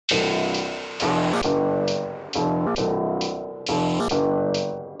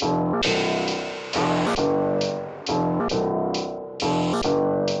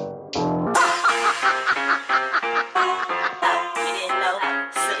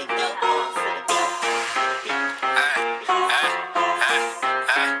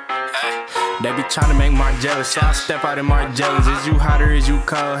They be tryna make Margielas, so I step out in Margielas. Is you hot or is you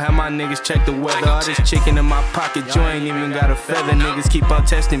cold? Have my niggas check the weather. All this chicken in my pocket, you ain't even got a feather. Niggas keep on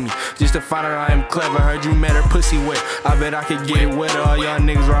testing me, just to find out I am clever. Heard you met her pussy wet, I bet I could get it wetter. All y'all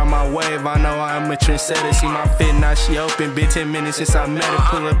niggas ride my wave, I know I am a trendsetter. See my fit, now she open, been 10 minutes since I met her.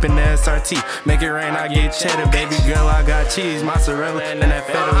 Pull up in the SRT, make it rain, I get cheddar. Baby girl, I got cheese, mozzarella, and that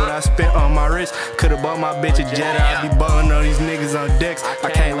feta. What I spent on my wrist, could've bought my bitch a Jetta. I be ballin' on these niggas on decks,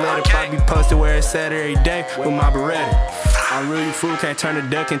 I can't let it. Probably posted where it's at every day with my Beretta. I'm really fool, can't turn a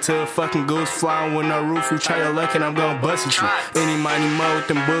duck into a fucking goose. Flying with no roof, you try your luck and I'm gon' bust at you. Any money mo with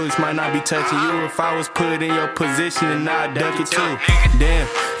them bullets might not be touching you. If I was put in your position and I'd duck it too. Damn,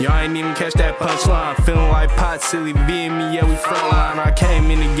 y'all ain't even catch that punchline. Feeling like pot, silly V and me, yeah we frontline. I came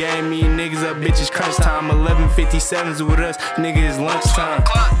in the game, me niggas up, bitches crunch time. 11:57s with us, nigga it's lunchtime.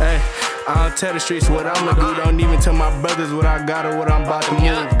 Hey, I don't tell the streets what I'ma do. Don't even tell my brothers what I got or what I'm about to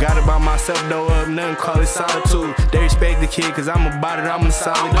move. Got it by myself, though up nothing, call it solitude. They respect the kid cause I'm about it, I'm a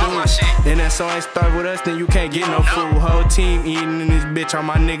solid dude. And that song ain't start with us, then you can't get no food. Whole team eating in this bitch, all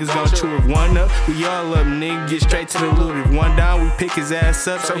my niggas gon' chew. If one up, we all up, nigga, get straight to the loot. If one down, we pick his ass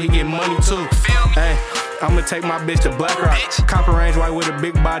up so he get money too. Hey, I'ma take my bitch to Black Rock. Copper range white with a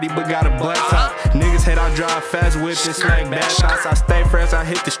big body but got a black top. Niggas hate I drive fast whips and smack bad shots. I stay fresh, I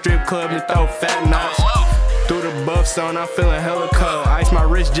hit the strip club and throw fat knots. Through the buffs on, I'm feeling hella cold. Ice my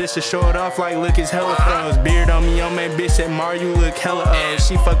wrist just to show it off like look it's hella froze. Beard on me, on main bitch at Marr, you look hella old.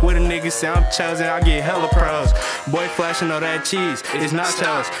 She fuck with a nigga, say I'm chosen, I get hella pros. Boy flashing all that cheese, it's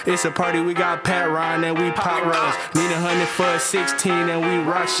nachos. It's a party, we got Pat Ryan and we pop rolls. Need 100 for a 16 and we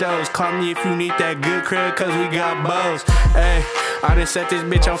rock shows. Call me if you need that good crib cause we got bows. Hey, I done set this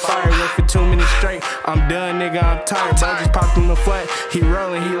bitch on fire, went for 2 minutes straight. I'm done, nigga, I'm tired. Bro just popped him a flat, he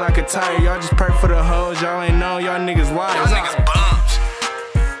rolling, he like a tire. Y'all just perk for the hoes, y'all ain't know, y'all niggas liars.